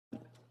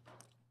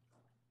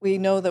We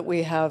know that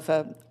we have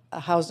a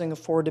housing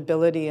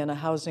affordability and a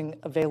housing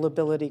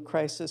availability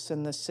crisis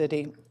in the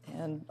city,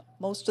 and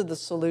most of the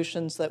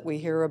solutions that we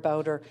hear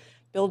about are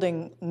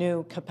building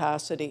new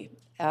capacity,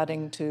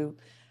 adding to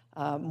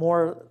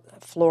more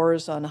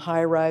floors on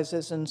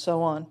high-rises and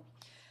so on.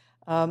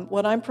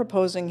 What I'm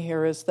proposing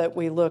here is that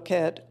we look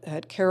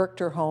at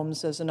character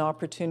homes as an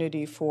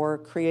opportunity for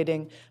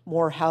creating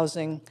more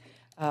housing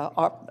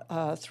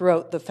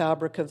throughout the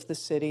fabric of the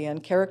city.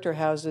 And character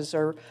houses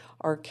are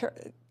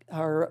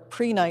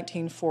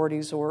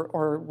pre-1940s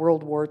or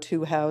World War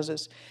II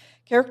houses.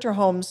 Character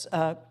homes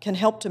can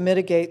help to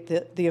mitigate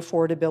the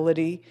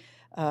affordability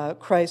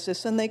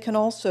crisis, and they can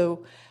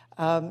also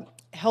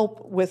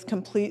help with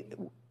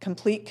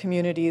complete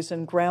communities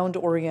and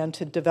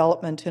ground-oriented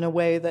development in a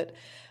way that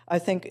I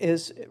think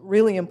is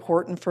really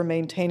important for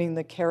maintaining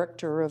the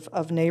character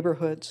of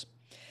neighborhoods.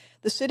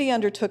 The city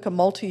undertook a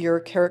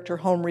multi-year character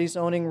home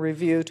rezoning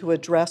review to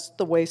address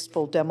the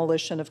wasteful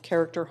demolition of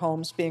character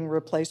homes being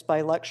replaced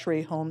by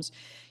luxury homes,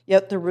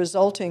 yet the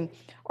resulting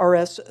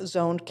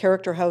RS-zoned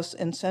character house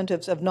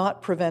incentives have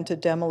not prevented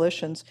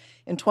demolitions.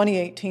 In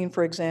 2018,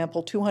 for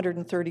example,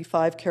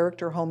 235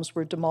 character homes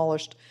were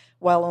demolished,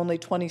 while only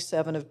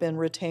 27 have been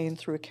retained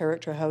through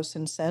character house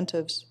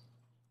incentives.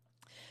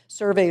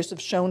 Surveys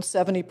have shown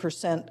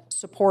 70%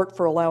 support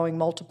for allowing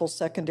multiple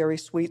secondary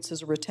suites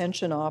as a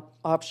retention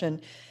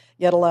option,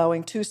 yet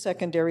allowing 2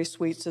 secondary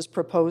suites as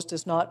proposed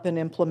has not been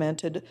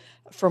implemented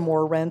for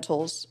more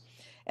rentals.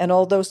 And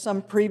although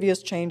some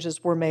previous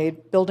changes were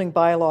made, building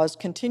bylaws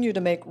continue to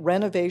make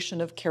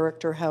renovation of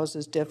character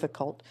houses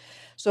difficult.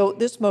 So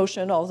this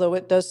motion, although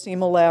it does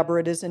seem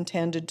elaborate, is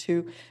intended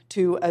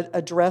to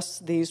address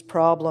these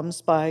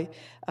problems by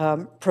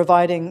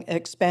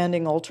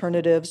expanding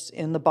alternatives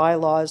in the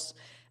bylaws,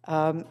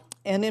 and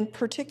in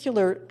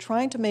particular,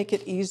 trying to make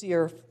it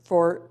easier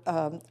for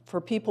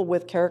people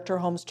with character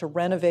homes to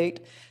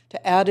renovate,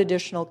 to add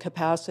additional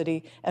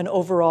capacity, and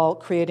overall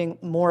creating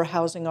more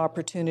housing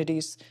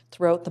opportunities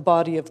throughout the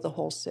body of the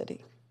whole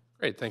city.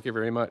 Great, thank you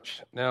very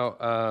much.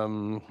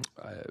 Now,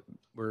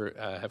 we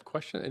have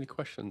any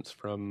questions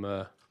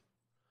from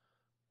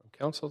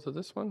council to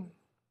this one?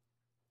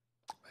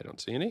 I don't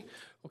see any.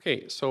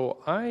 Okay,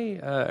 so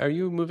are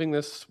you moving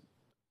this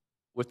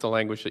with the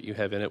language that you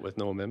have in it with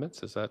no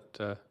amendments? Is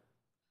that?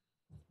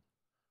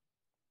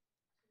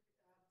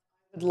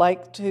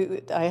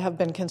 I have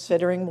been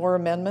considering more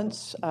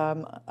amendments.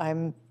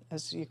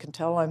 As you can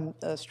tell, I'm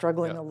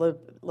struggling a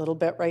little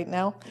bit right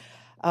now.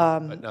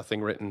 But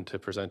nothing written to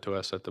present to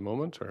us at the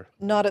moment, or?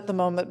 Not at the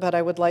moment, but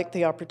I would like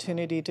the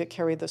opportunity to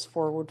carry this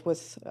forward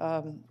with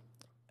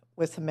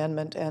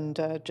amendment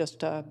and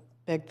just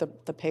beg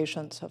the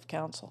patience of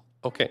council.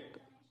 Okay.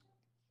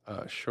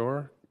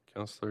 Sure.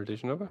 Councillor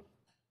Dejanova?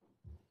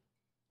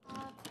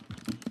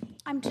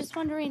 I'm just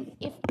wondering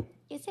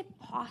is it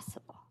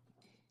possible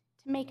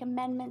to make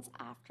amendments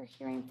after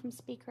hearing from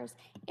speakers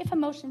if a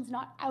motion's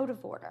not out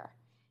of order,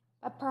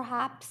 but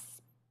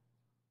perhaps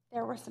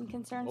there were some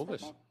concerns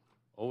with it?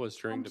 Always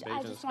during debate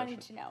and discussion. I just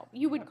wanted to know.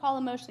 You would call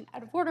a motion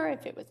out of order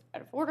if it was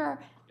out of order,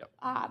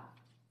 yep.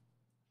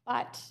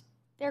 But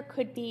there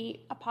could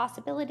be a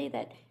possibility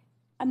that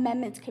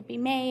amendments could be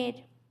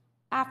made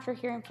after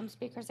hearing from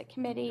speakers at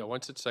committee. Yeah,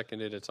 once it's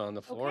seconded, it's on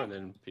the floor, and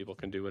then people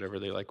can do whatever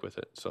they like with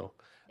it. So,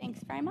 thanks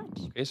very much.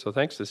 Okay, so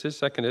thanks. This is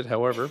seconded.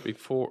 However,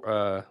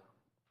 before,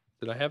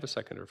 did I have a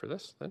seconder for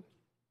this then?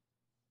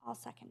 I'll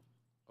second.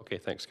 Okay,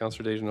 thanks.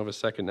 Councillor Dejanova,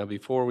 second. Now,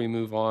 before we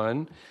move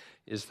on,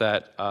 is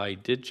that I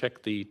did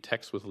check the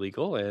text with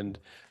legal and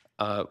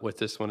with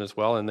this one as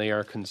well, and they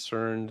are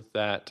concerned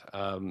that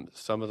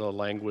some of the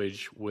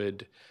language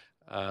would,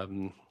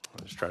 I'm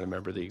just trying to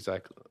remember the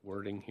exact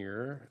wording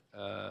here,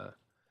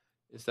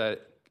 is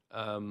that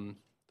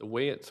the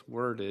way it's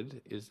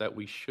worded is that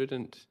we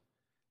shouldn't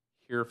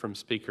hear from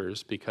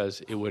speakers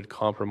because it would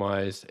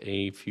compromise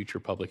a future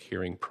public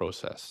hearing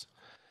process.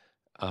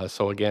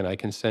 So again, I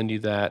can send you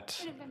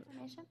that.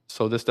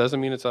 So this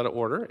doesn't mean it's out of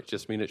order. It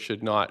just means it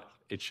should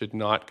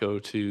not go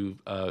to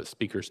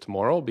speakers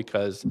tomorrow,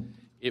 because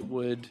it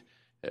would,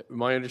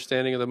 my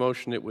understanding of the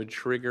motion, it would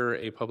trigger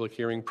a public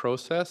hearing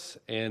process,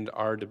 and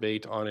our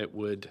debate on it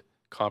would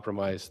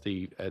compromise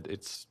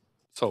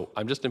so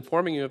I'm just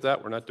informing you of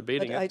that. We're not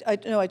debating it.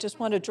 I just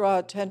want to draw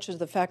attention to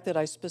the fact that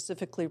I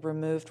specifically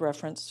removed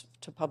reference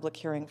to public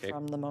hearing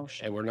from the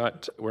motion. And we're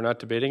not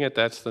debating it.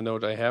 That's the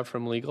note I have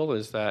from legal,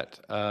 is that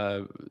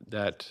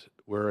that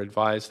we're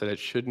advised that it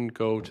shouldn't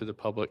go to the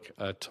public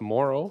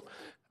tomorrow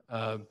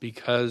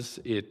because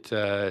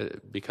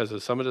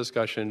of some of the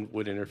discussion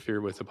would interfere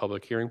with the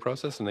public hearing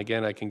process. And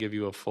again, I can give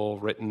you a full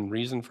written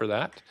reason for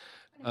that.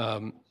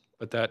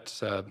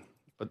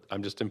 But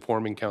I'm just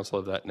informing council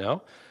of that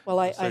now. Well,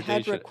 I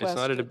had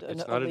requested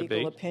a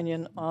legal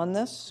opinion on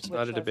this, it's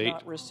not a debate.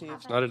 Not received.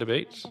 It's not a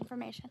debate.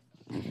 Information.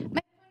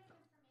 My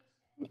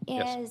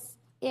question is,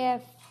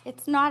 if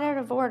it's not out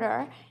of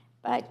order,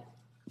 but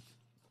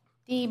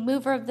the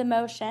mover of the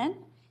motion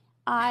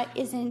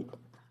isn't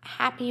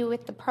happy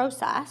with the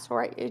process,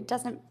 or it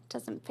doesn't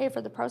favor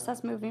the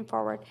process moving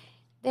forward,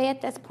 they at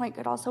this point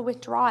could also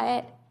withdraw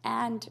it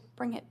and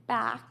bring it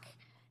back,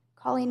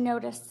 calling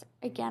notice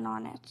again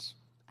on it.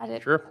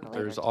 Sure,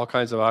 there's all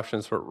kinds of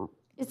options for.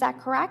 Is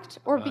that correct?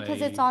 Or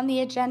because it's on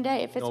the agenda,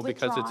 if it's no,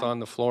 withdrawn? because it's on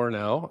the floor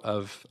now.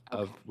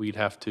 We'd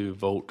have to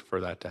vote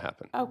for that to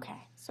happen.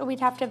 Okay, so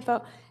we'd have to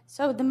vote.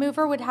 So the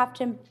mover would have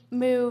to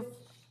move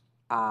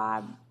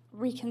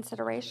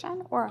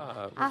reconsideration or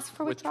ask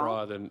for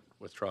withdrawal?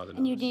 Withdraw the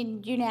And you notice.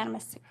 need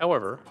unanimous.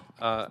 However,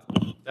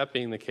 that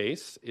being the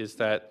case, is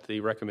that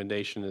the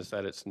recommendation is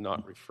that it's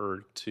not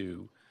referred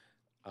to.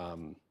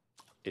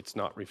 It's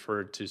not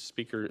referred to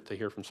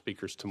hear from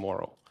speakers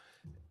tomorrow.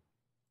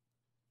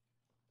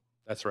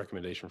 That's a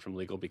recommendation from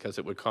legal because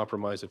it would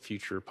compromise a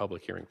future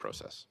public hearing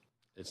process.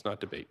 It's not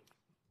debate.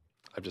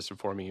 I'm just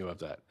informing you of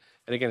that.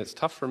 And again, it's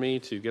tough for me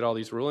to get all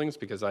these rulings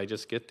because I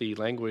just get the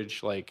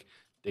language like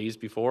days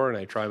before, and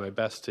I try my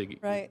best to.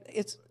 Right.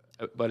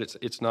 But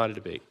it's not a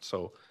debate.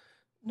 So.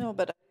 No,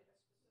 but.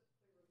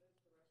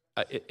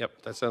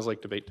 Yep, that sounds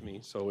like debate to me.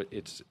 So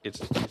it's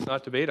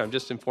not debate. I'm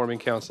just informing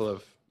council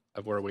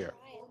of where we are.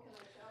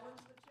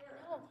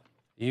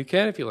 You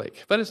can if you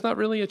like, but it's not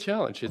really a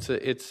challenge.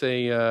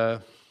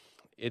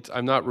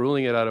 I'm not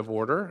ruling it out of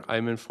order.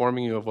 I'm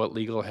informing you of what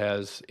legal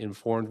has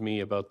informed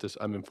me about this.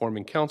 I'm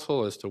informing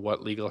council as to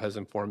what legal has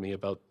informed me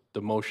about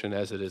the motion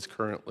as it is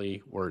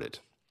currently worded.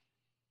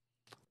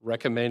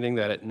 Recommending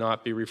that it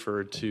not be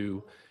referred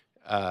to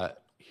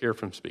hear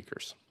from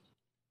speakers.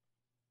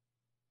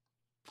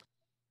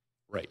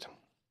 Right.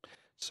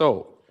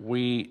 So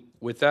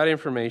with that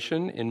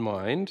information in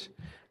mind,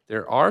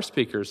 there are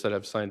speakers that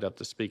have signed up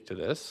to speak to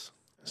this.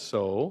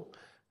 So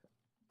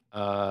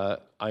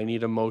I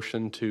need a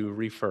motion to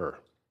refer.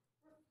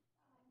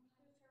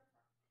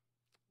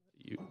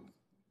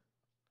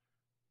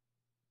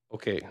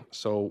 Okay,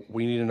 so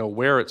we need to know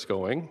where it's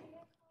going.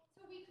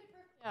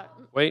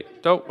 Wait,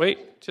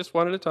 just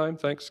one at a time.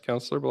 Thanks,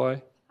 Councillor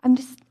Bly. I'm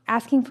just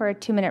asking for a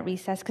 2-minute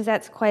recess because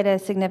that's quite a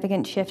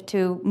significant shift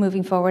to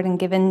moving forward. And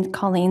given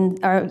Councillor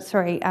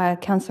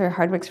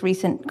Hardwick's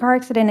recent car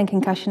accident and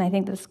concussion, I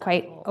think this is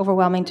quite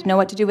overwhelming to know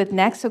what to do with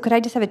next. So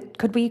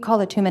could we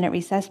call a 2-minute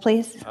recess,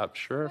 please?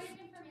 Sure.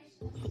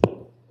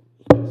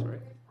 Sorry.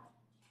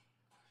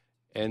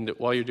 And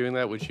while you're doing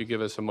that, would you give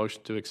us a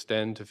motion to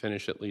extend to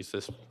finish at least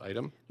this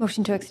item?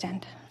 Motion to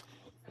extend.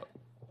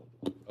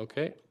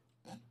 Okay.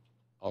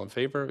 All in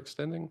favor of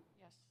extending?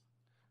 Yes.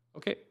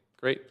 Okay,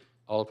 great.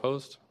 All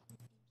opposed?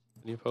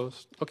 Any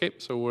opposed? Okay,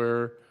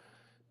 so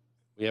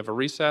we have a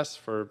recess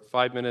for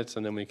 5 minutes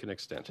and then we can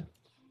extend.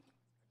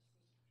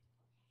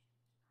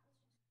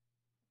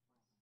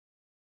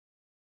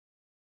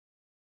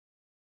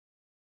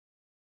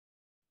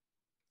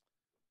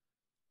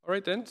 All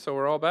right then, so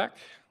we're all back.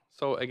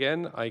 So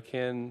again,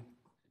 need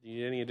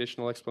any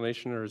additional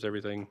explanation or is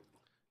everything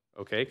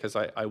okay? Because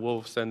I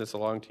will send this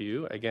along to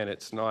you. Again,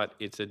 it's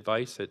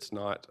advice. It's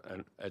not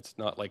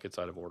like it's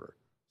out of order.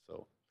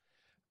 So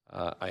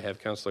I have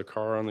Councillor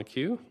Carr on the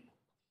queue.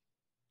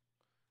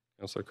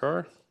 Councillor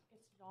Carr?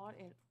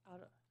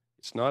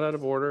 It's not out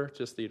of order.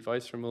 Just the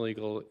advice from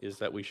legal is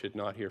that we should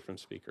not hear from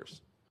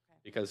speakers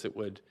because it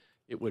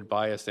would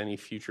bias any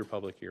future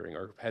public hearing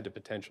or had the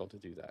potential to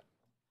do that.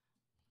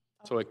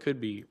 So it could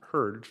be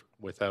heard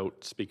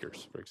without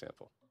speakers, for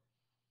example.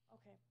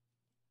 Okay,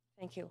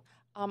 thank you.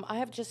 I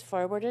have just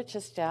forwarded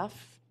to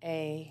staff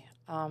an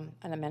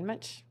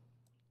amendment.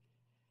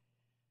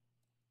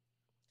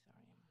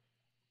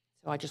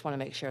 So I just want to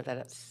make sure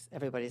that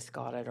everybody's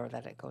got it or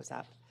that it goes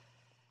up.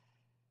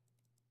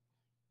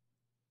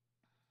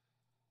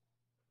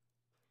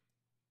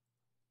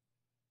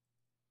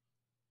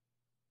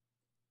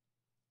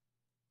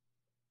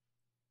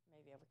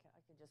 Maybe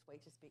I can just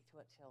wait to speak to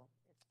it till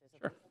it's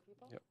visible for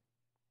people. Yep.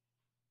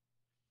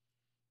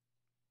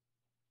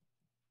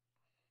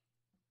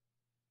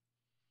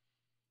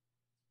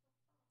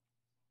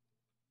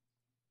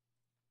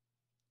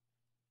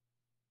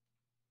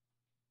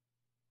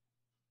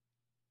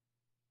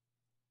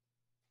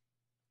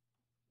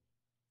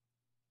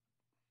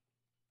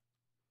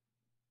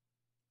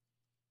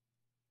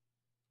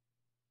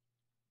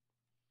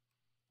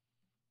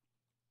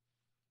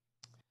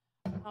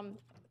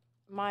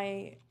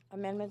 My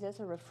amendment is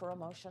a referral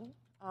motion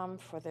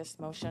for this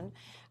motion,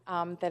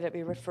 that it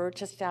be referred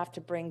to staff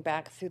to bring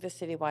back through the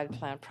citywide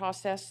plan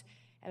process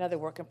and other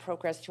work in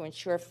progress to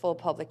ensure full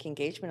public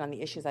engagement on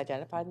the issues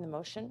identified in the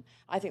motion.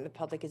 I think the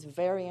public is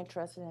very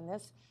interested in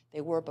this.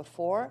 They were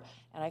before,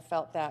 and I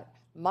felt that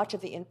much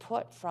of the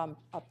input from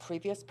a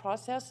previous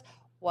process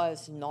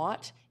was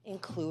not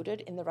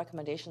included in the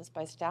recommendations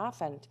by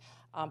staff, and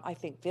I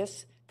think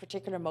this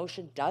particular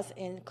motion does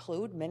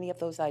include many of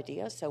those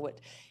ideas, so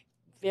it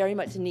very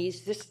much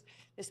needs, this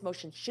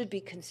motion should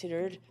be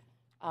considered.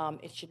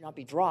 It should not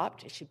be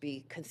dropped. It should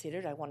be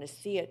considered. I want to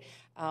see it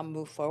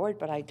move forward,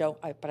 but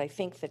I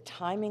think the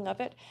timing of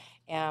it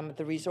and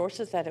the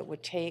resources that it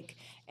would take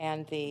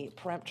and the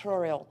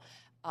peremptorial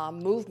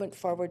movement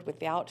forward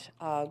without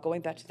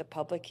going back to the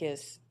public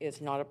is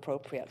not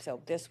appropriate.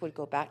 So this would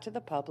go back to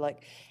the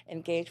public,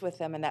 engage with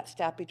them, and that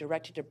staff be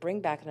directed to bring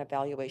back an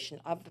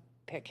evaluation of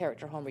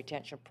character home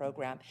retention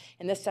program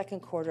in the second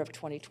quarter of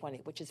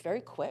 2020, which is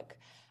very quick.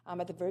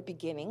 At the very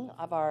beginning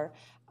of our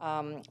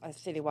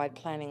citywide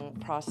planning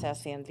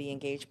process and the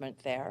engagement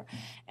there,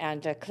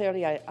 and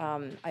clearly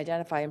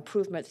identify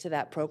improvements to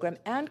that program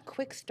and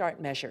quick start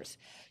measures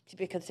to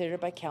be considered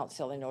by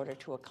council in order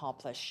to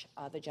accomplish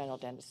the general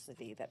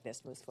density that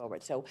this moves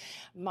forward. So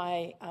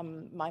my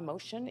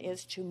motion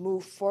is to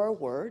move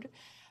forward,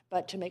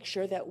 but to make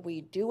sure that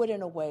we do it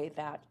in a way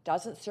that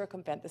doesn't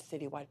circumvent the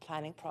citywide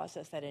planning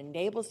process, that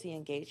enables the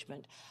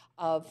engagement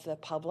of the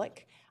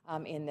public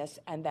in this,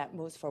 and that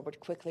moves forward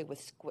quickly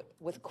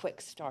with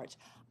quick starts.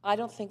 I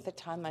don't think the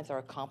timelines are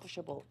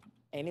accomplishable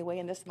anyway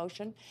in this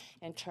motion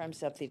in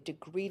terms of the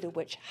degree to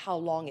which how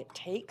long it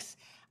takes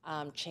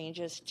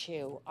changes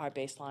to our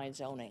baseline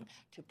zoning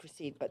to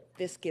proceed, but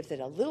this gives it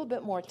a little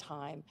bit more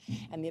time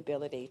and the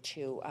ability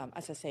to,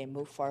 as I say,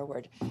 move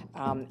forward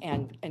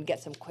and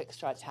get some quick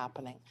starts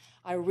happening.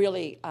 I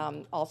really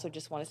also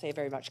just want to say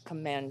very much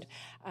commend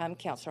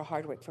Councillor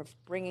Hardwick for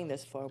bringing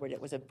this forward.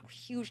 It was a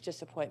huge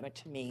disappointment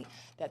to me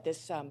that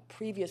this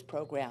previous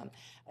program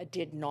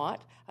did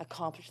not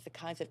accomplish the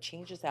kinds of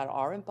changes that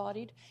are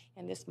embodied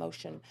in this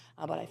motion,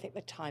 but I think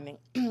the timing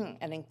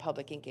and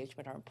public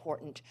engagement are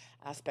important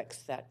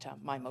aspects that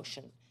my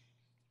motion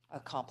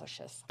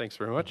accomplishes. Thanks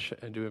very much.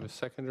 And do we have a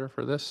seconder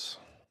for this?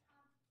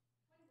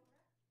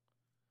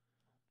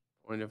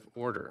 Point of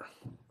order.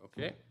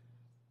 Okay.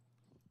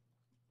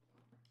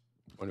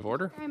 Point of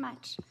order. Very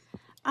much.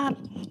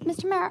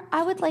 Mr. Mayor,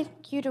 I would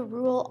like you to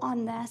rule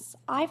on this.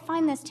 I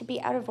find this to be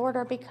out of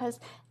order because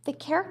the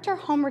character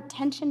home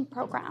retention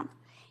program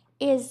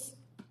is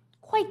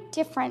quite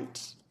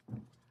different,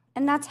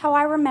 and that's how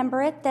I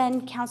remember it,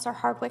 than Councillor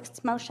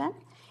Hardwick's motion.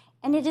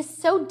 And it is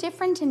so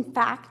different, in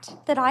fact,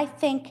 that I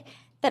think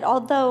that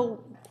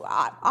although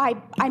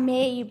I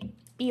may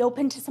be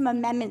open to some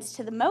amendments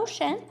to the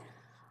motion,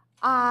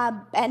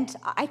 and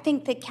I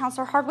think that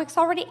Councillor Hardwick's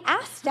already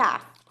asked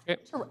staff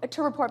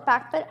to report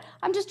back, but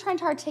I'm just trying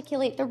to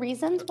articulate the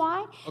reasons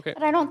why. Okay.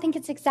 But I don't think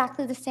it's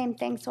exactly the same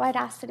thing, so I'd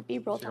ask that it be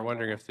ruled You're out.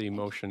 wondering if the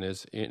motion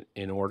is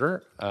in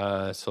order.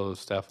 So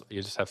staff,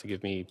 you just have to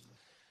give me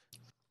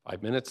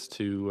 5 minutes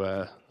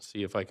to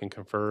see if I can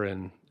confer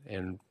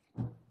and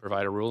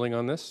provide a ruling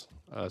on this.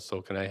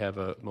 So can I have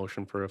a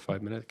motion for a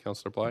 5-minute?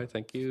 Councillor Bly,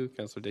 thank you.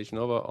 Councillor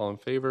Dejanova, all in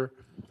favor?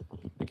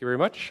 Thank you very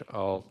much.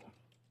 I'll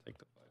take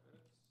the 5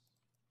 minutes.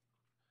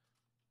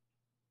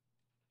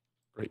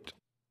 Great.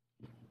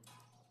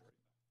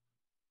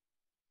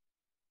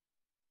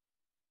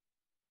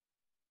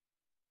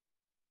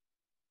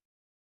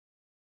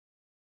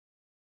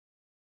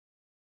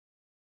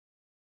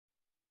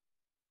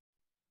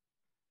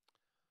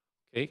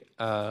 Okay,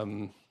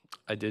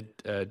 I did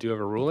do have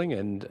a ruling,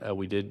 and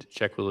we did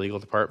check with the legal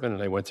department,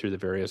 and I went through the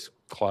various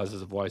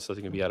clauses of why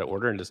something can be out of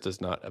order, and this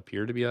does not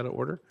appear to be out of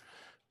order.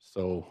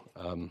 So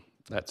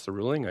that's the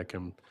ruling. I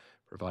can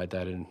provide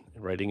that in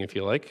writing if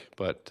you like,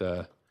 but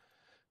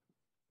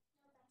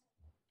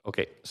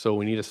okay, so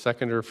we need a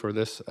seconder for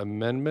this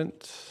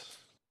amendment.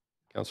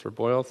 Councillor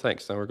Boyle,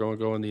 thanks. Now we're going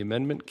to go in the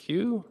amendment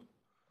queue.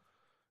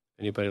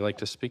 Anybody like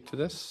to speak to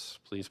this?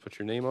 Please put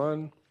your name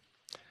on.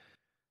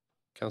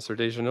 Councillor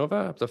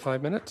Dejanova, up to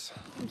 5 minutes.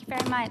 Thank you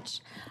very much.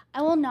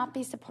 I will not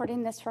be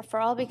supporting this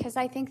referral because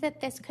I think that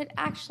this could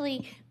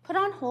actually put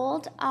on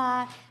hold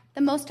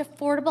the most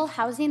affordable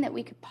housing that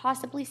we could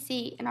possibly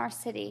see in our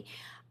city.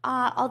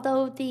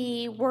 Although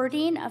the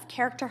wording of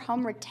character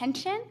home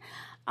retention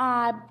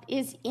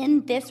is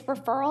in this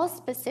referral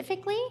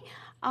specifically,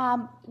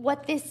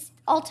 what this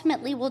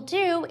ultimately will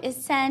do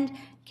is send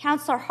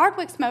Councillor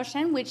Hardwick's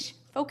motion, which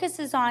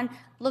focuses on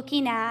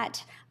looking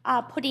at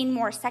putting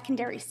more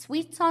secondary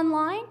suites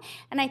online.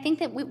 And I think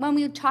that when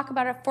we talk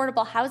about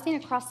affordable housing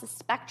across the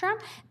spectrum,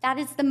 that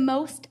is the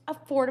most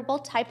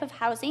affordable type of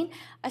housing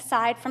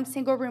aside from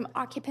single room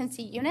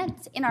occupancy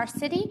units in our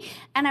city.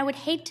 And I would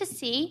hate to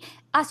see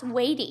us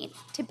waiting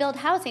to build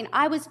housing.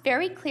 I was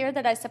very clear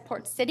that I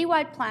support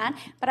citywide plan,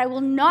 but I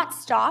will not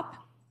stop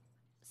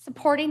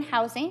supporting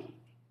housing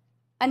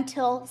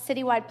until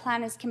citywide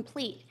plan is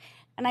complete.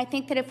 And I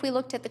think that if we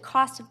looked at the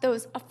cost of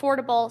those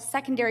affordable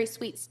secondary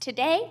suites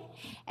today,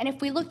 and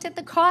if we looked at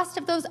the cost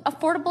of those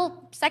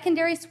affordable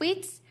secondary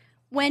suites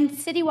when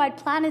citywide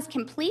plan is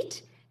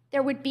complete,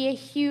 there would be a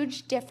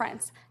huge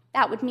difference.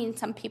 That would mean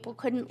some people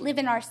couldn't live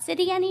in our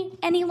city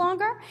any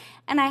longer.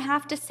 And I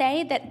have to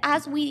say that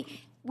as we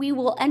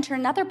will enter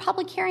another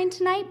public hearing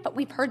tonight, but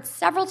we've heard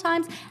several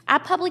times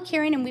at public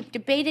hearing and we've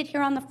debated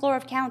here on the floor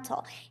of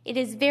council. It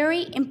is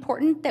very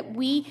important that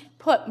we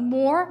put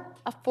more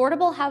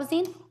affordable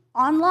housing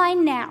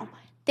online now,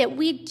 that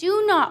we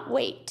do not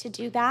wait to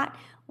do that.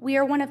 We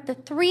are one of the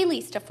 3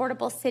 least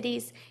affordable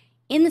cities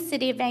in the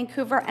city of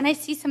Vancouver, and I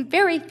see some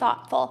very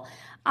thoughtful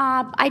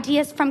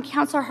ideas from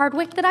Councillor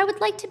Hardwick that I would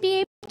like to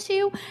be able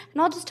to,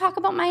 and I'll just talk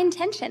about my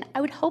intention.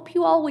 I would hope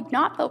you all would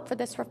not vote for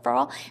this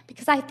referral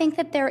because I think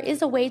that there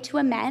is a way to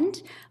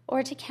amend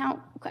or to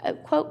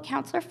quote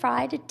Councillor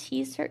Fry to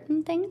tease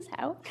certain things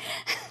out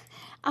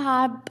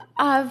of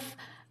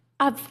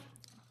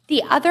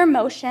the other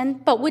motion,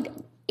 but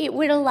it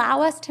would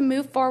allow us to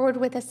move forward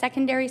with a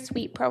secondary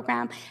suite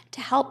program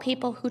to help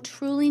people who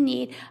truly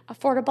need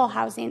affordable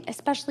housing,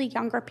 especially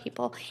younger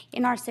people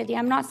in our city.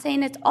 I'm not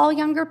saying it's all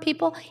younger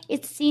people,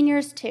 it's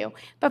seniors too.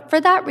 But for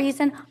that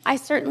reason, I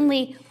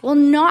certainly will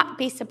not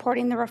be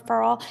supporting the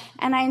referral,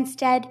 and I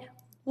instead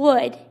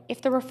would,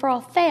 if the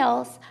referral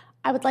fails,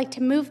 I would like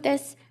to move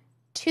this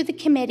to the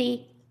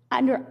committee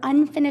under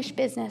unfinished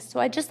business. So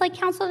I'd just like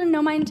council to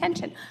know my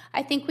intention.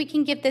 I think we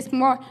can give this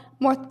more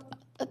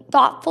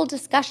thoughtful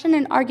discussion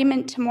and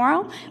argument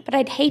tomorrow, but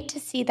I'd hate to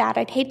see that.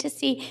 I'd hate to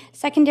see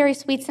secondary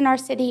suites in our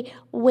city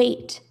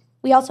wait.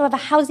 We also have a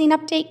housing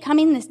update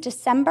coming this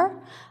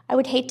December. I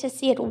would hate to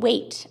see it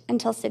wait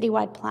until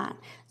citywide plan.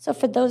 So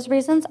for those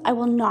reasons, I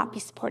will not be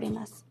supporting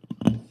this.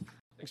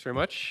 Thanks very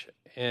much.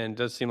 And it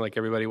does seem like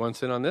everybody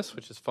wants in on this,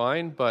 which is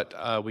fine, but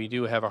we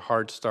do have a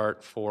hard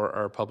start for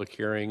our public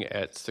hearing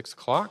at 6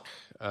 o'clock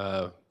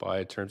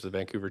by terms of the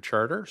Vancouver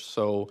Charter.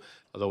 So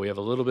although we have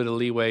a little bit of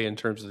leeway in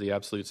terms of the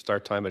absolute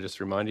start time, I just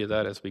remind you of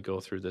that as we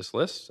go through this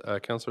list.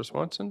 Councillor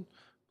Swanson,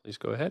 please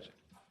go ahead.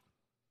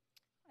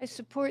 I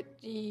support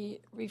the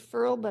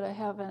referral, but I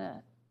have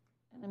an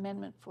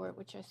amendment for it,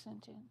 which I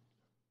sent in.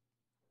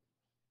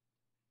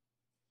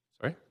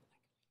 Sorry?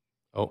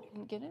 Oh.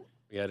 Didn't get it?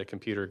 We had a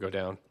computer go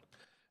down.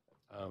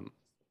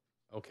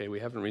 Okay, we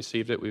haven't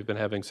received it. We've been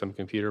having some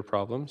computer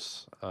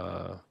problems.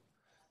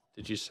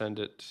 Did you send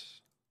it?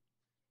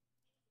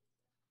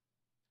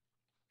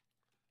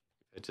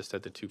 It just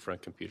had the two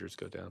front computers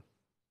go down.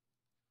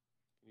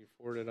 Can you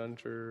forward it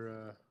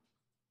under?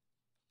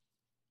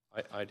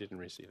 I didn't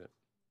receive it.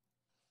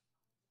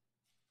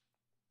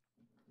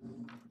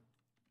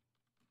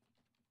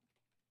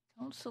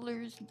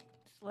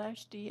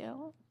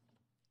 Councillors/DL?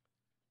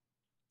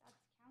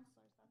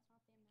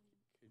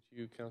 Could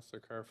you,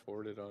 Councillor Carr,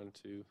 forward it on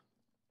to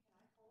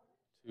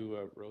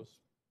Rosemary?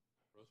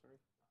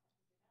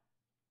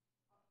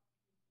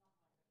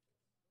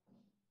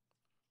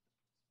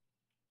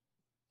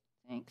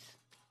 Thanks.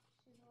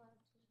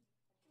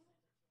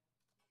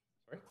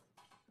 Sorry?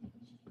 I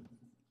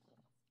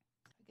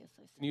guess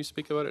Can you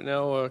speak about it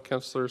now,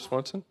 Councillor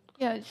Swanson?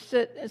 Yeah,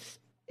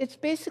 it's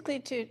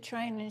basically to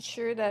try and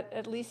ensure that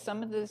at least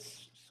some of the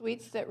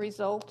suites that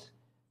result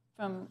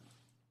from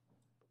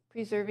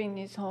preserving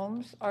these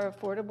homes are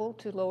affordable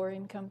to lower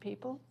income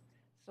people.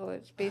 So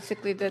it's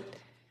basically that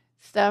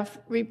staff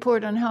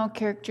report on how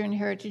character and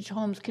heritage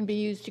homes can be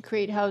used to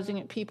create housing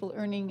that people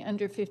earning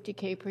under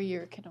 $50,000 per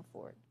year can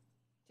afford,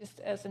 just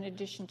as an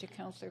addition to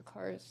Councillor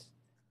Carr's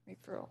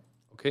referral.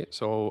 Okay,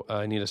 so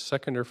I need a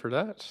seconder for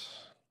that.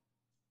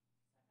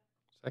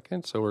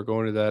 Second, so we're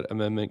going to that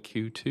amendment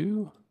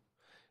Q2.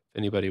 If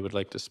anybody would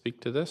like to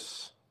speak to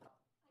this.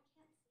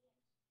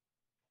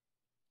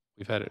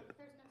 We've had it.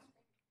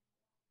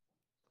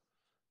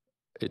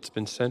 It's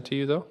been sent to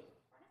you, though?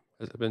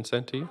 Has it been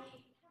sent to you?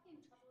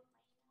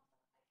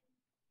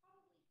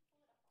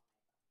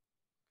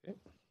 Okay.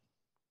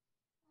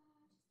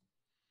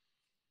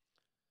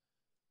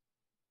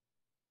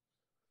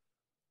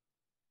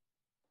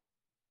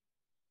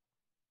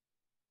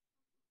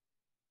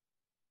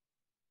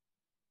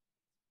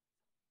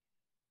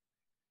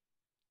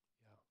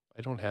 Yeah,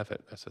 I don't have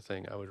it. That's the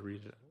thing. I would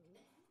read it.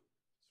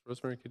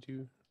 Rosemary, could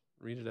you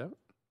read it out?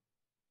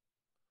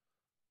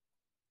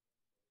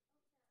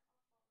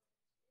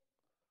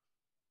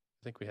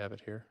 I think we have it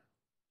here.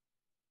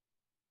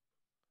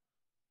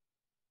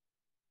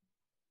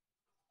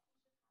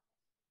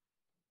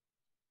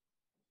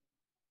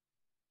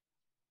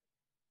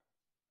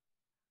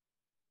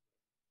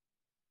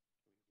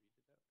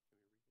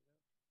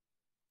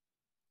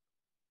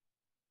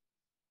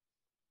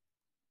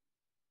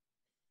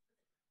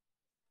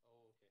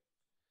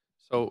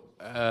 So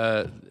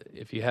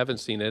if you haven't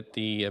seen it,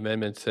 the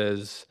amendment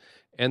says,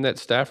 and that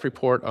staff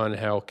report on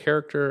how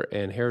character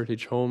and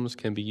heritage homes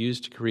can be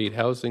used to create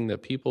housing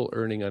that people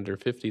earning under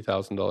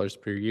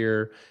 $50,000 per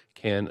year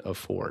can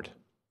afford.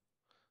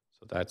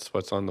 So that's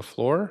what's on the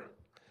floor.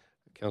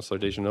 Councillor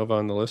Dejanova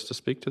on the list to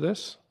speak to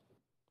this.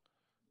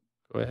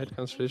 Go ahead,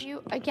 Councillor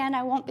Dejanova. Again,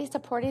 I won't be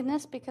supporting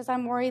this because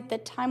I'm worried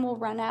that time will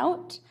run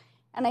out.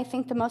 And I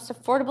think the most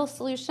affordable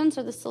solutions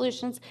are the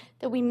solutions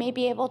that we may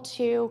be able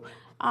to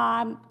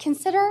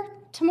consider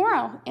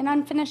tomorrow in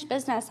unfinished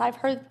business. I've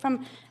heard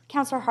from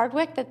Councillor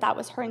Hardwick that that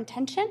was her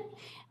intention,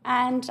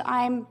 and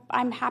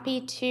I'm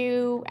happy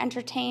to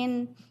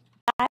entertain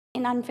that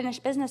in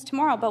unfinished business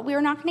tomorrow. But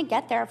we're not going to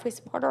get there if we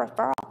support a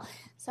referral.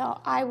 So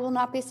I will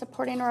not be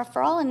supporting a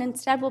referral, and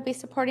instead we'll be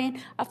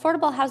supporting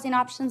affordable housing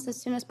options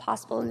as soon as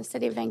possible in the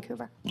City of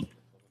Vancouver.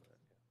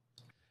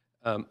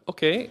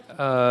 Okay,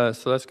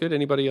 so that's good.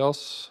 Anybody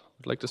else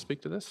would like to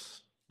speak to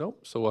this? No?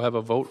 So we'll have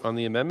a vote on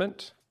the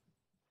amendment.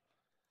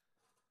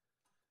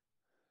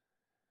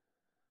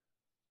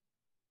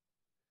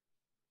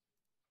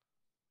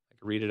 I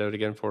can read it out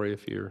again for you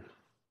if you're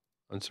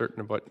uncertain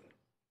of what.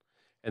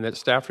 And that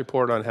staff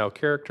report on how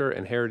character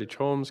and heritage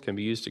homes can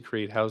be used to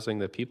create housing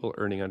that people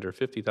earning under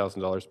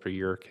 $50,000 per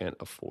year can't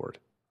afford.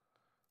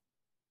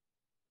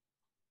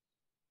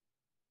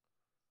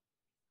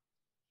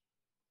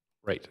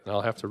 Right, and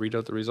I'll have to read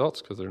out the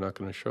results because they're not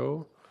going to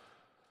show.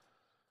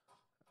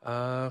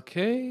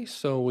 Okay,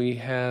 so we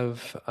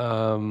have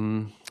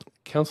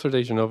Councillor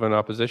Dejanova in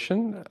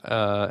opposition,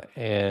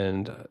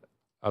 and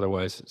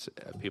otherwise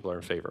people are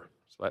in favor.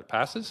 So that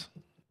passes.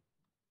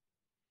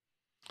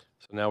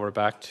 So now we're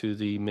back to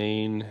the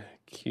main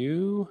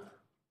queue.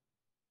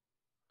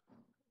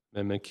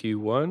 Amendment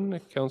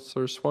Q1.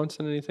 Councillor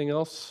Swanson, anything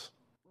else?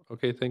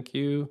 Okay, thank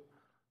you.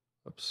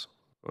 Oops,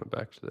 going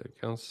back to the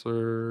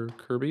Councillor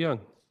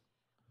Kirby-Young.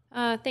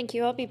 Thank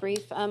you. I'll be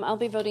brief. I'll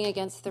be voting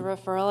against the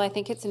referral. I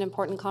think it's an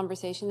important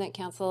conversation that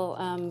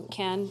Council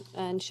can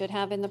and should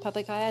have in the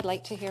public eye. I'd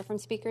like to hear from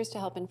speakers to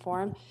help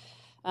inform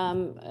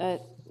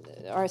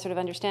our sort of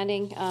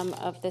understanding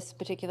of this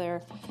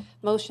particular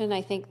motion.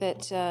 I think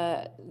that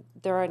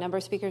there are a number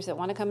of speakers that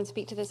want to come and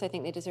speak to this. I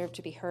think they deserve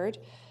to be heard.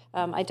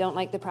 I don't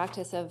like the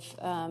practice of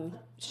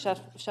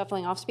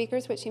shuffling off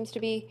speakers, which seems to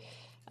be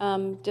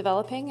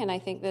developing, and I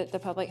think that the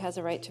public has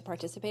a right to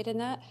participate in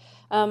that.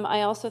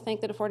 I also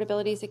think that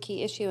affordability is a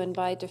key issue, and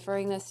by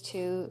deferring this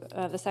to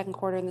the second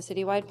quarter in the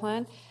citywide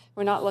plan,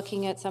 we're not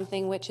looking at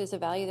something which is a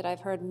value that I've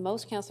heard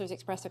most councillors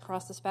express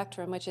across the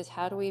spectrum, which is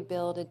how do we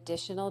build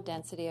additional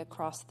density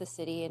across the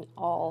city in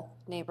all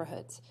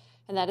neighbourhoods.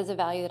 And that is a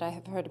value that I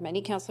have heard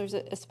many councillors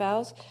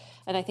espouse,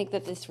 and I think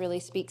that this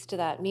really speaks to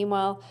that.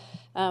 Meanwhile,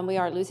 we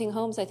are losing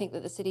homes. I think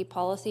that the city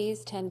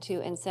policies tend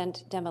to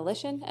incent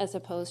demolition as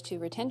opposed to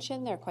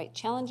retention. They're quite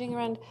challenging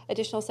around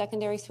additional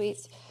secondary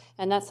suites,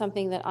 and that's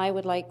something that I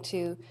would like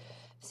to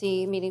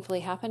see meaningfully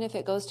happen if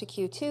it goes to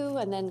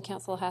Q2, and then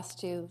council has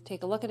to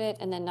take a look at it,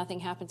 and then nothing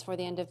happens for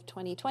the end of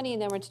 2020,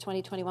 and then we're into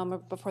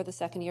 2021 before the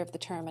second year of the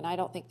term, and I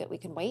don't think that we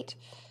can wait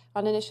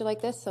on an issue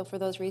like this. So for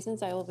those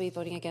reasons, I will be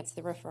voting against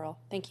the referral.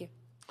 Thank you.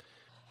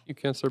 You,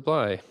 Councillor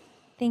Bly.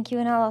 Thank you,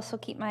 and I'll also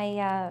keep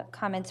my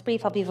comments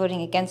brief. I'll be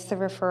voting against the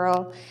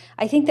referral.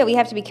 I think that we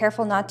have to be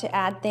careful not to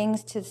add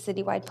things to the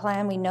citywide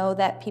plan. We know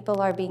that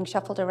people are being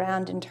shuffled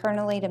around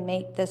internally to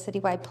make the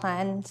citywide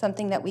plan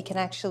something that we can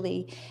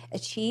actually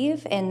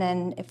achieve, and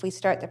then if we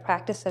start the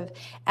practice of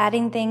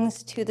adding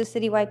things to the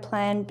citywide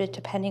plan, but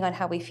depending on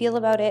how we feel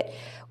about it,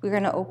 we're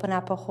going to open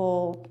up a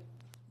whole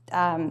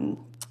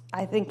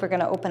I think we're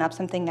going to open up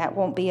something that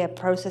won't be a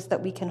process that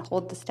we can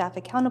hold the staff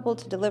accountable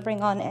to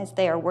delivering on, as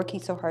they are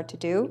working so hard to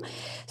do.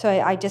 So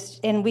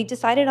and we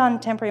decided on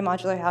temporary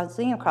modular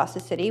housing across the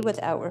city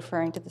without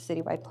referring to the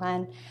citywide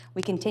plan.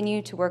 We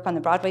continue to work on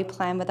the Broadway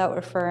plan without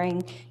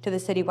referring to the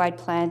citywide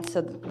plan.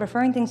 So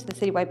referring things to the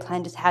citywide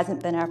plan just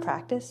hasn't been our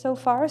practice so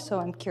far. So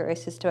I'm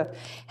curious as to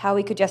how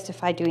we could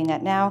justify doing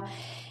that now.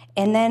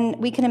 And then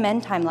we can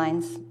amend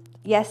timelines.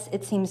 Yes,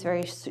 it seems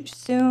very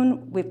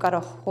soon. We've got a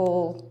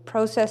whole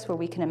process where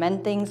we can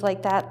amend things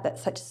like that.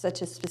 That's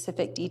such a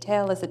specific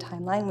detail as a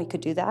timeline. We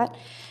could do that.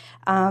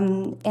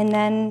 And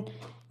then,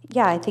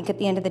 yeah, I think at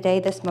the end of the day,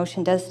 this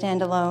motion does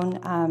stand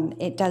alone.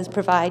 It does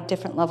provide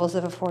different levels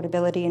of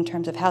affordability in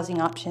terms of housing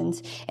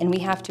options, and we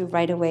have to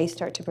right away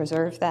start to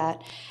preserve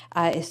that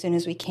as soon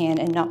as we can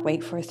and not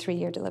wait for a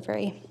 3-year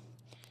delivery.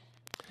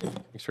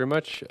 Thanks very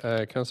much.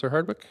 Councillor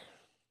Hardwick.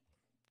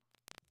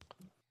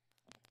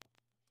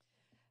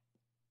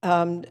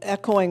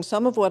 Echoing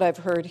some of what I've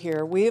heard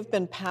here, we have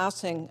been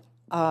passing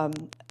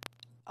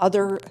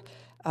other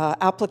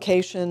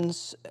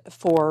applications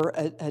for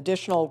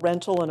additional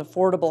rental and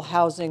affordable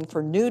housing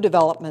for new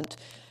development,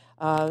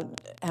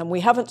 and we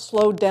haven't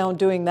slowed down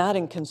doing that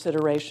in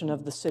consideration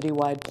of the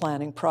citywide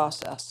planning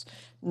process,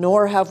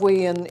 nor have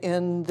we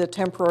in the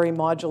temporary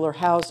modular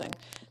housing.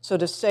 So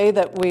to say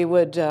that we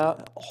would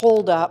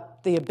hold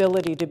up the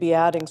ability to be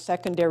adding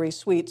secondary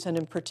suites, and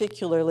in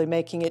particularly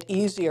making it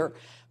easier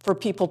for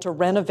people to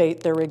renovate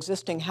their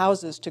existing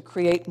houses to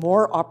create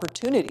more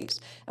opportunities.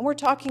 And we're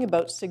talking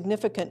about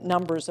significant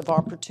numbers of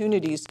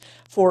opportunities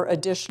for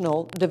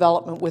additional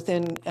development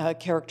within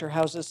character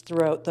houses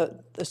throughout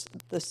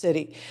the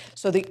city.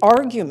 So the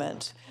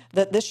argument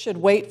that this should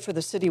wait for the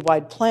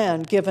citywide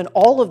plan, given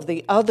all of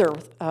the other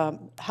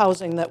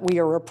housing that we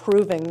are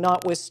approving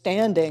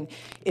notwithstanding,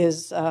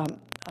 is,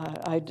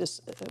 I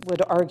just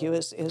would argue,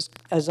 is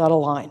out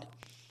of line.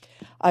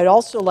 I'd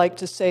also like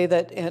to say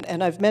that,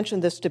 and I've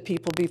mentioned this to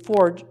people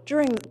before,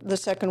 during the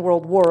Second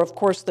World War, of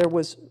course, there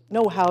was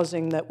no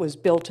housing that was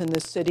built in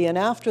this city. And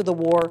after the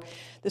war,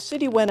 the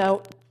city went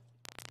out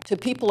to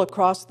people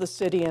across the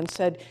city and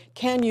said,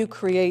 can you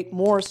create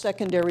more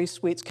secondary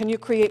suites? Can you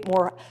create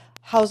more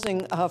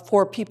housing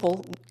for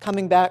people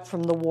coming back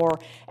from the war?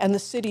 And the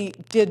city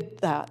did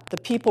that. The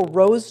people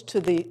rose to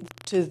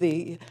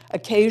the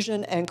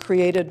occasion and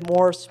created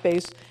more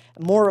space,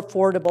 more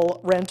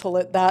affordable rental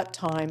at that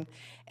time.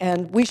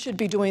 And we should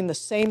be doing the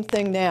same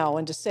thing now.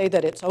 And to say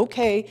that it's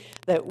okay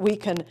that we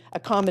can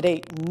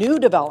accommodate new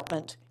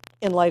development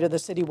in light of the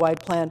citywide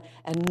plan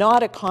and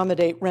not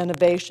accommodate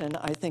renovation,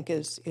 I think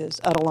is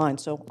out of line.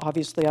 So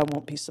obviously I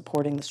won't be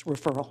supporting this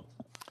referral.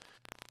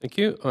 Thank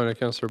you. On to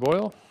Councillor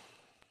Boyle.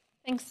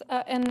 Thanks,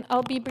 and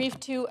I'll be brief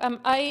too.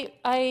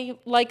 I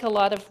like a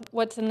lot of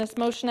what's in this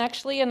motion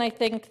actually, and I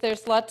think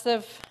there's lots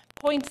of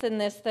points in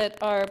this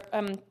that are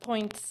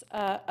points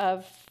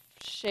of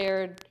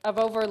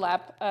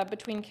overlap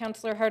between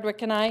Councillor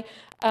Hardwick and I,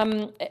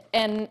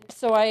 and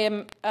so I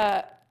am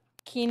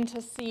keen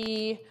to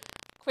see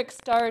quick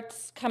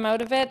starts come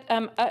out of it.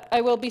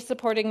 I will be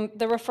supporting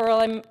the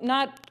referral. I'm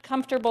not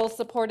comfortable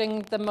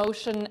supporting the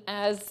motion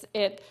as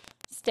it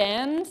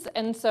stands,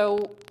 and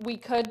so we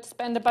could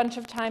spend a bunch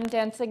of time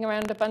dancing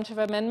around a bunch of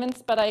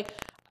amendments, but I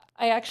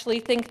actually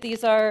think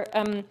these are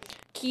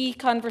key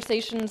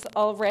conversations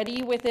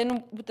already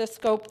within the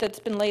scope that's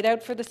been laid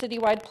out for the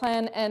citywide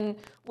plan, and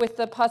with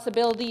the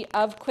possibility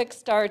of quick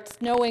starts,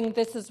 knowing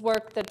this is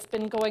work that's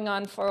been going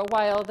on for a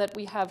while, that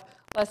we have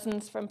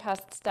lessons from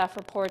past staff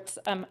reports,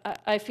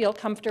 I feel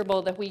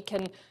comfortable that we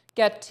can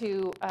get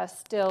to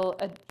still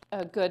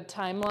a good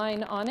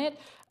timeline on it,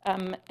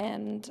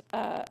 and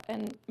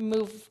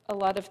move a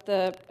lot of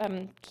the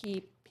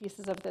key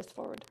pieces of this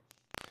forward.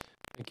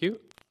 Thank you.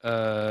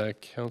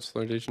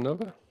 Councillor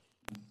DeGenova?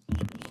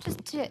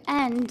 Just to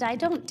end, I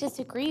don't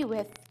disagree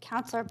with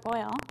Councillor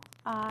Boyle.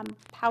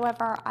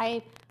 However,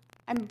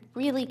 I'm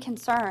really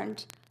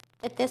concerned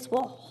that this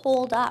will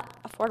hold up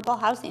affordable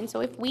housing.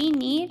 So if we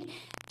need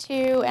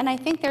to, and I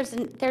think there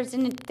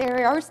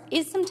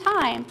is some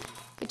time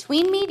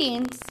between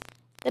meetings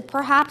that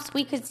perhaps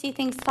we could see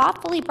things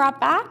thoughtfully brought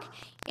back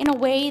in a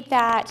way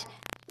that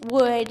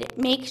would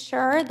make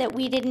sure that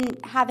we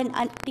didn't have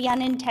the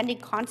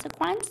unintended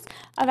consequence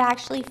of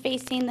actually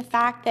facing the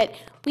fact that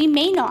we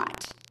may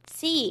not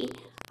see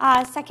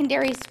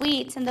secondary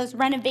suites and those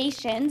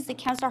renovations that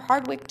Councillor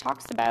Hardwick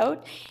talks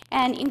about,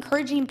 and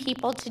encouraging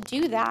people to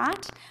do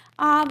that.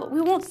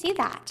 We won't see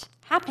that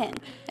happen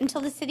until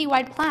the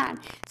citywide plan.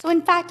 So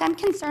in fact, I'm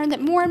concerned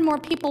that more and more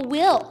people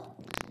will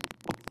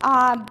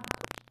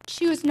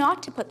choose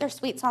not to put their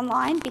suites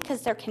online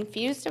because they're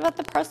confused about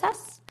the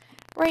process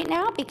right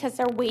now, because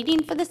they're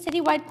waiting for the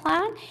citywide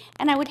plan.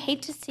 And I would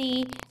hate to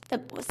see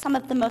some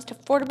of the most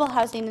affordable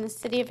housing in the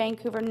city of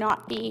Vancouver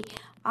not be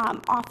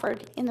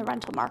offered in the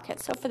rental market.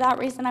 So for that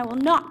reason, I will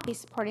not be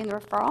supporting the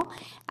referral.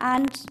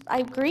 And I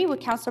agree with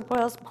Councillor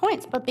Boyle's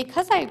points, but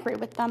because I agree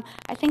with them,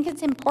 I think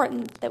it's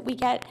important that we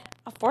get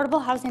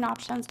affordable housing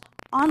options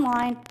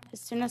online as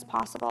soon as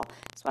possible.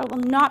 So I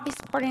will not be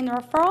supporting the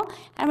referral,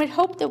 and I would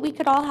hope that we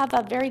could all have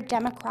a very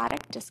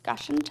democratic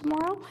discussion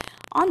tomorrow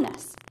on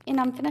this in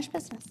unfinished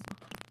business.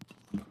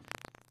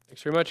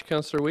 Thanks very much,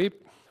 Councillor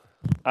Weep.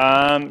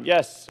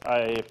 Yes, I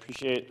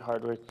appreciate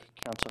Councillor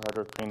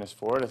Hardwick putting this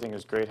forward. I think it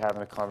was great having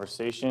the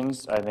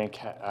conversations. I think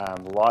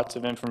lots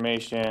of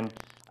information.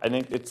 I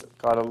think it's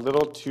got a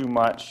little too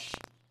much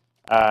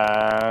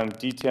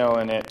detail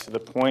in it, to the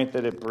point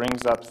that it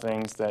brings up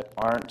things that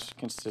aren't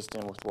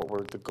consistent with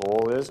what the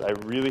goal is. I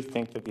really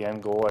think that the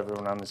end goal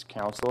everyone on this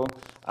council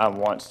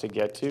wants to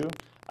get to.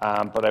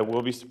 But I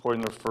will be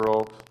supporting the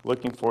referral,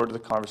 looking forward to the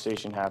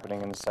conversation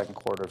happening in the second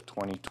quarter of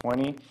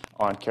 2020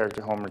 on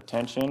character home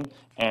retention.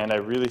 And I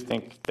really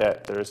think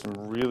that there are some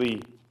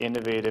really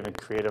innovative and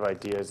creative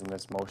ideas in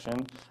this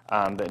motion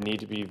that need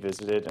to be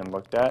visited and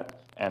looked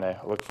at. And I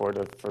look forward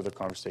to further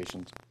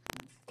conversations.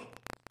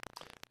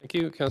 Thank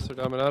you. Councillor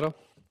Dominato?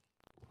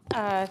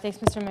 Thanks,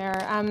 Mr. Mayor.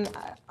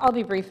 I'll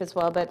be brief as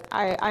well, but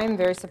I am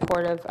very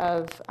supportive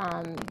of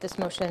this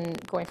motion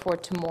going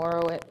forward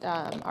tomorrow at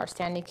our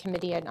standing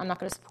committee. I'm not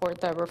going to support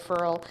the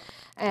referral,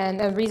 and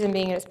the reason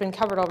being it's been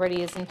covered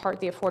already is in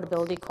part the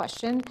affordability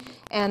question.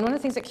 And one of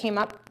the things that came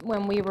up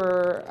when we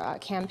were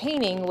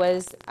campaigning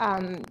was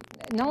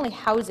not only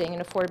housing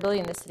and affordability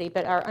in the city,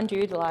 but our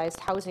underutilized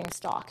housing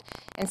stock.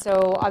 And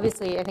so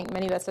obviously I think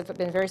many of us have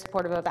been very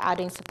supportive of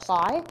adding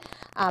supply,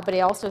 but I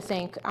also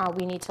think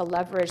we need to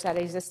leverage that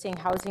existing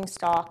housing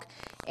stock,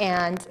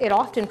 and it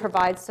often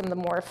provides some of the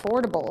more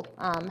affordable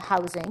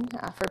housing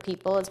for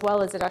people, as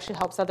well as it actually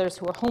helps others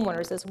who are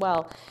homeowners as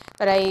well.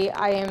 But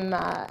I'm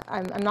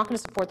not going to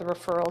support the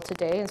referral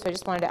today, and so I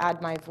just wanted to add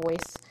my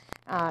voice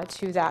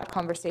to that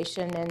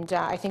conversation. And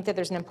I think that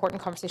there's an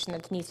important conversation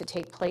that needs to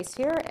take place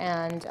here,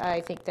 and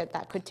I think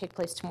that could take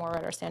place tomorrow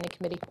at our standing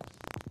committee.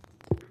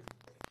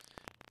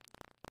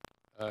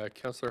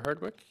 Councillor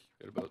Hardwick,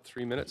 you got about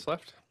 3 minutes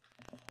left.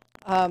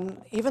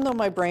 Even though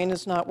my brain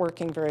is not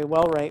working very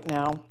well right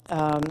now,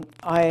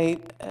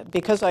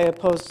 because I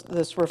oppose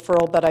this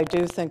referral, but I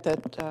do think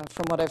that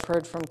from what I've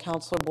heard from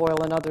Councillor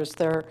Boyle and others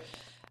there,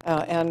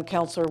 and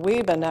Councillor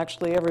Weeb, and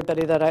actually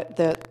everybody that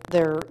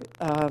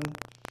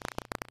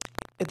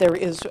there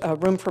is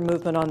room for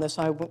movement on this,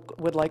 I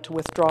would like to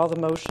withdraw the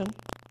motion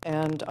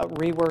and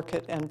rework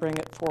it and bring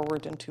it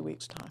forward in 2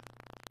 weeks' time.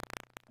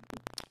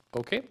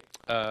 Okay.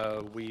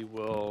 We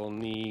will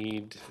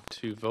need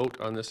to vote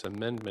on this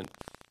amendment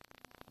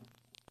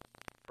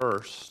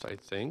first, I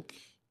think.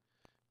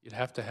 You'd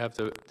have to have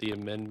the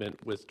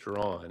amendment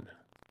withdrawn,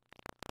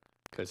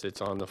 because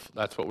it's on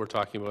that's what we're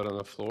talking about on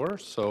the floor.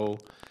 So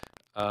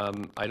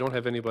I don't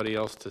have anybody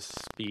else to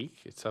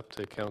speak. It's up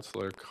to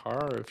Councillor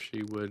Carr if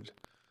she would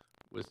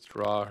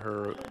withdraw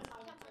her.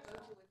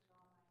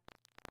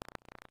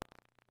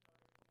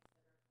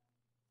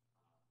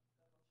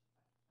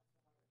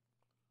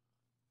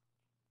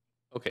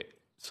 Okay,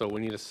 so we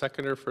need a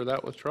seconder for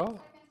that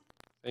withdrawal.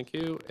 Thank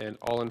you. And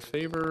all in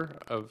favor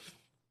of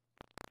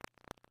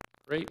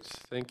Great,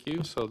 thank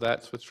you. So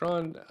that's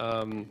withdrawn.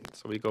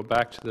 So we go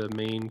back to the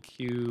main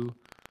queue.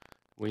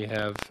 We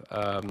have,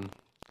 I'm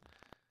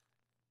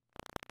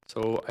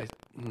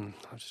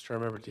just trying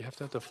to remember, do you have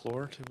to have the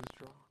floor to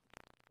withdraw?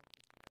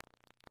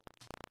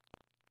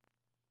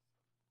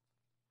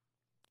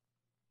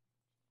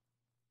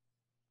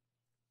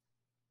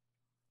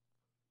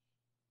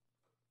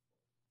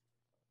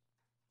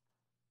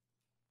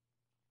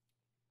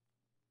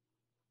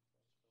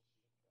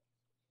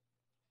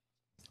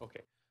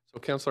 Okay, so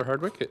Councillor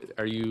Hardwick,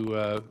 are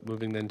you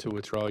moving then to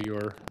withdraw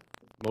your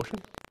motion?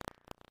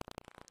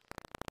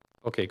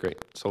 Okay,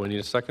 great. So we need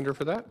a seconder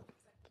for that.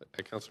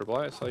 Councillor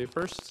Bly, I saw you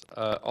first.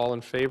 All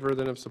in favor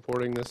then of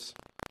supporting this?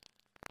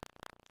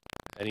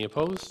 Any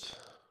opposed?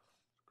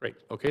 Great.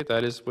 Okay,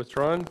 that is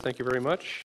withdrawn. Thank you very much.